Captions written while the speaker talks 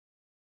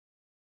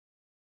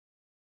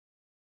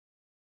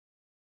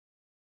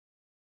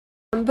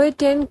Number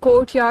 10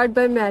 Courtyard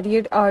by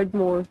Marriott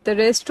Ardmore. The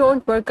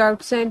restaurant,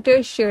 workout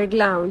center, shared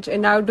lounge,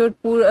 and outdoor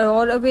pool are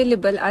all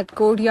available at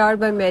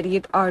Courtyard by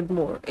Marriott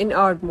Ardmore in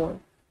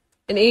Ardmore.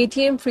 An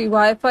ATM, free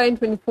Wi-Fi, and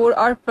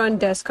 24-hour front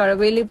desk are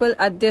available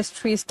at this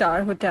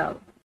 3-star hotel.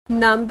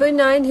 Number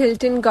 9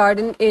 Hilton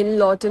Garden Inn,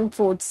 Lawton,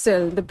 Fort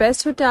Sill. The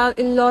best hotel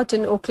in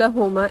Lawton,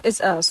 Oklahoma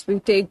is us. We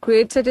take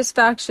great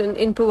satisfaction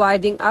in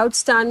providing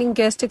outstanding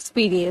guest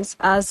experience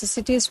as the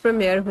city's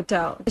premier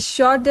hotel. A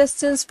short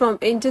distance from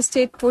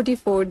Interstate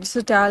 44, this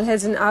hotel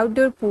has an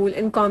outdoor pool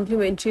and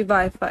complimentary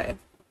Wi-Fi.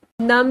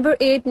 Number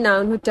 8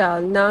 Noun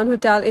Hotel. Noun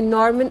Hotel in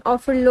Norman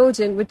offers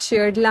lodging with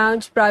shared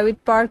lounge,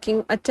 private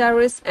parking, a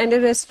terrace, and a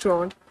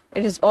restaurant.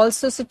 It is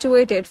also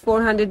situated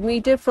 400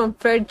 meters from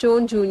Fred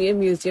Jones Jr.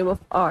 Museum of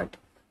Art.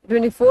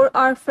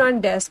 24-hour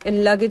front desk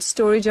and luggage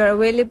storage are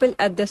available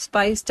at the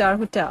 5-star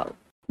hotel.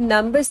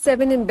 Number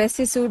 7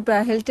 Embassy Suite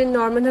by Hilton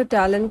Norman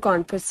Hotel and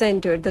Conference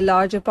Center. The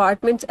large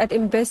apartments at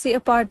Embassy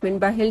Apartment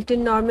by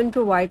Hilton Norman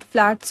provide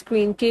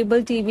flat-screen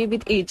cable TV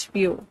with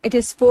HBO. It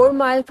is 4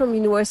 miles from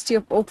University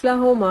of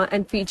Oklahoma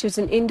and features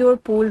an indoor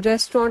pool,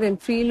 restaurant,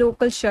 and free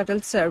local shuttle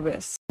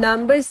service.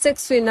 Number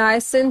 6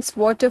 Renaissance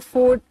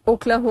Waterford,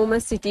 Oklahoma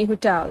City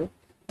Hotel.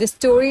 The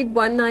storied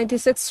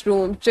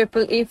 196-room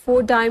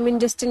AAA4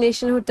 Diamond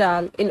Destination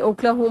Hotel in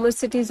Oklahoma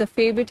City is a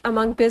favorite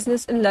among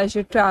business and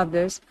leisure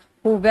travelers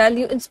who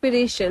value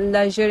inspiration,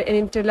 leisure, and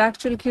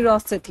intellectual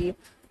curiosity,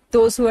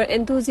 those who are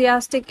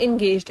enthusiastic,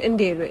 engaged, and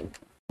daring.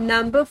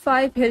 Number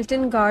 5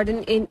 Hilton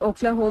Garden Inn,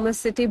 Oklahoma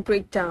City,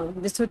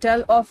 Bricktown. This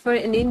hotel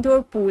offers an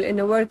indoor pool and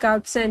a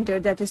workout center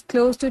that is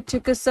close to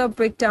Chickasaw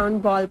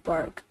Bricktown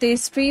Ballpark. There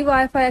is free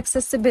Wi-Fi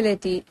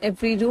accessibility.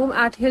 Every room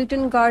at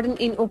Hilton Garden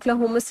Inn,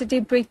 Oklahoma City,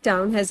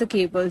 Bricktown has a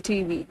cable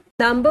TV.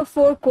 Number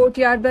 4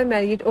 Courtyard by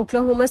Marriott,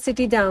 Oklahoma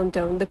City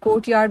Downtown. The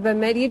Courtyard by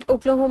Marriott,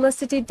 Oklahoma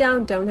City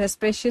Downtown has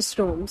spacious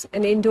rooms,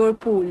 an indoor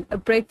pool, a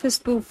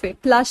breakfast buffet,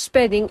 plush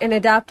bedding, and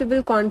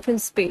adaptable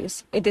conference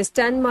space. It is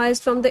 10 miles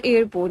from the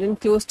airport and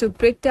close to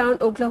Bricktown,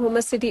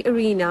 Oklahoma City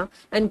Arena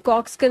and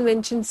Cox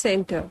Convention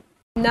Center.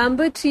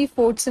 Number 3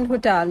 Fortson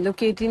Hotel.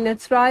 Located in a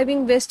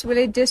thriving West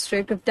Village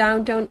district of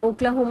downtown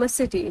Oklahoma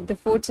City, the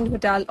Fortson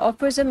Hotel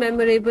offers a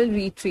memorable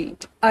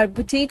retreat. Our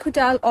boutique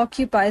hotel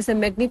occupies a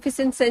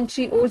magnificent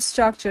century-old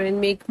structure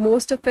and makes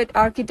most of it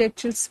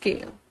architectural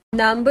scale.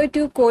 Number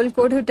 2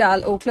 Colcord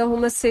Hotel,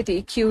 Oklahoma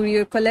City.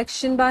 Curio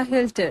Collection by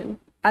Hilton.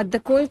 At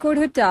the Colcord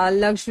Hotel,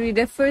 luxury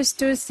refers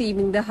to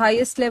receiving the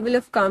highest level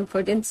of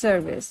comfort and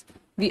service.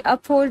 We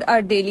uphold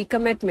our daily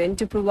commitment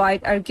to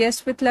provide our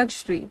guests with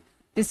luxury.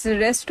 This is a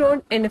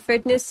restaurant and a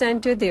fitness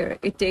center there.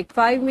 It takes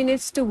 5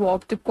 minutes to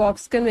walk to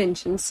Cox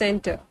Convention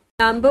Center.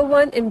 Number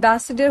 1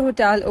 Ambassador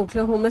Hotel,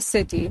 Oklahoma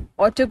City.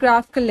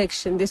 Autograph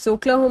Collection. This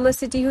Oklahoma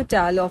City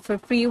hotel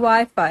offers free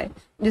Wi-Fi.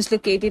 It is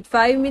located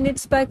 5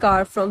 minutes by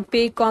car from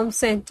Paycom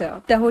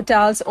Center. The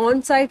hotel's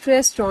on-site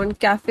restaurant,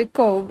 Cafe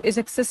Cove, is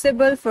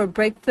accessible for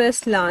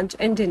breakfast, lunch,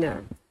 and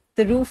dinner.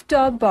 The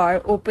rooftop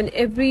bar, open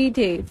every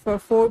day from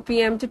 4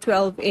 p.m. to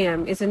 12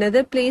 a.m., is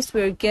another place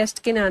where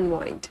guests can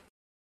unwind.